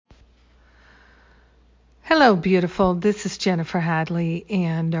Hello, beautiful. This is Jennifer Hadley,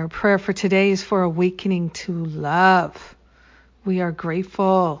 and our prayer for today is for awakening to love. We are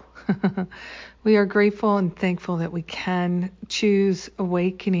grateful. We are grateful and thankful that we can choose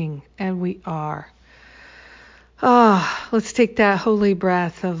awakening, and we are. Let's take that holy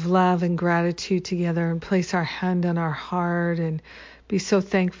breath of love and gratitude together and place our hand on our heart and be so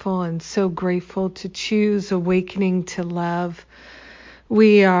thankful and so grateful to choose awakening to love.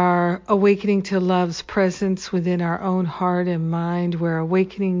 We are awakening to love's presence within our own heart and mind. We're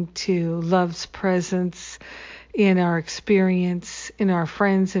awakening to love's presence in our experience, in our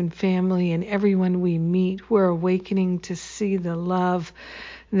friends and family, and everyone we meet. We're awakening to see the love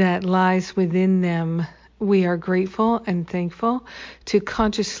that lies within them. We are grateful and thankful to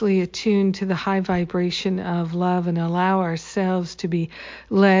consciously attune to the high vibration of love and allow ourselves to be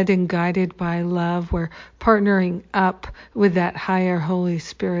led and guided by love. We're partnering up with that higher Holy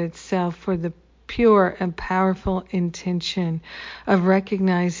Spirit self for the pure and powerful intention of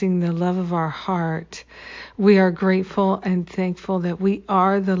recognizing the love of our heart. We are grateful and thankful that we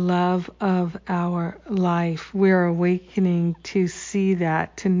are the love of our life. We're awakening to see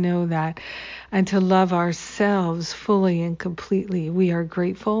that, to know that, and to love ourselves fully and completely. We are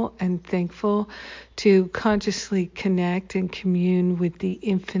grateful and thankful to consciously connect and commune with the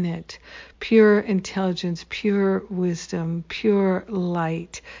infinite, pure intelligence, pure wisdom, pure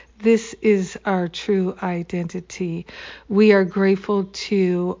light. This is our true identity. We are grateful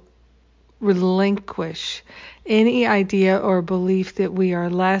to relinquish any idea or belief that we are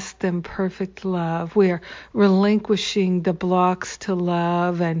less than perfect love. We are relinquishing the blocks to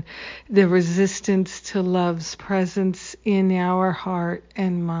love and the resistance to love's presence in our heart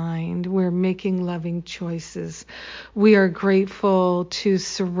and mind. We're making loving choices. We are grateful to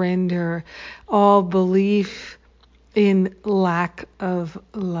surrender all belief in lack of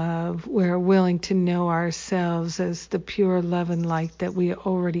love. We're willing to know ourselves as the pure love and light that we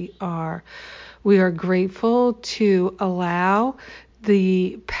already are. We are grateful to allow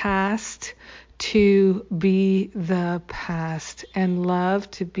the past to be the past and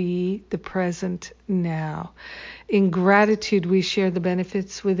love to be the present now. In gratitude, we share the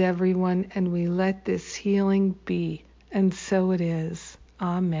benefits with everyone and we let this healing be. And so it is.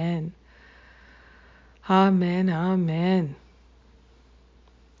 Amen. Amen, amen.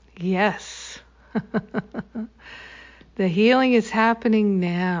 Yes. The healing is happening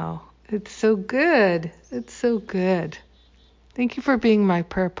now. It's so good. It's so good. Thank you for being my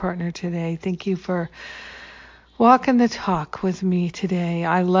prayer partner today. Thank you for walking the talk with me today.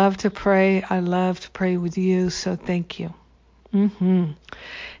 I love to pray. I love to pray with you, so thank you.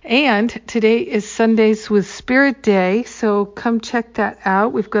 And today is Sundays with Spirit Day, so come check that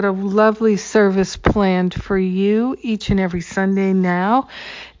out. We've got a lovely service planned for you each and every Sunday now,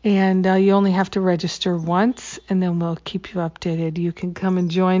 and you only have to register once, and then we'll keep you updated. You can come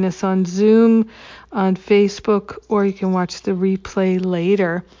and join us on Zoom, on Facebook, or you can watch the replay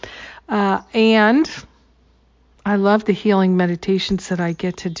later. And I love the healing meditations that I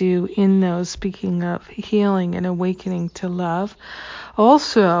get to do in those, speaking of healing and awakening to love.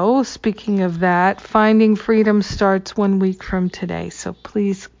 Also, speaking of that, Finding Freedom starts 1 week from today, so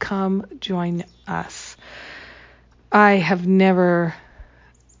please come join us. I have never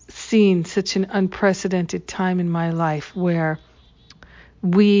seen such an unprecedented time in my life where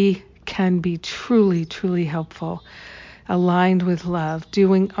we can be truly, truly helpful, aligned with love,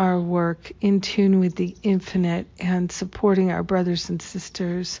 doing our work in tune with the infinite and supporting our brothers and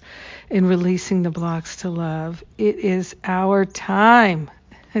sisters in releasing the blocks to love. It is our time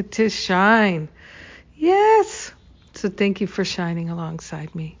to shine. Yes. So thank you for shining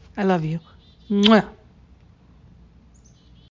alongside me. I love you. Mwah.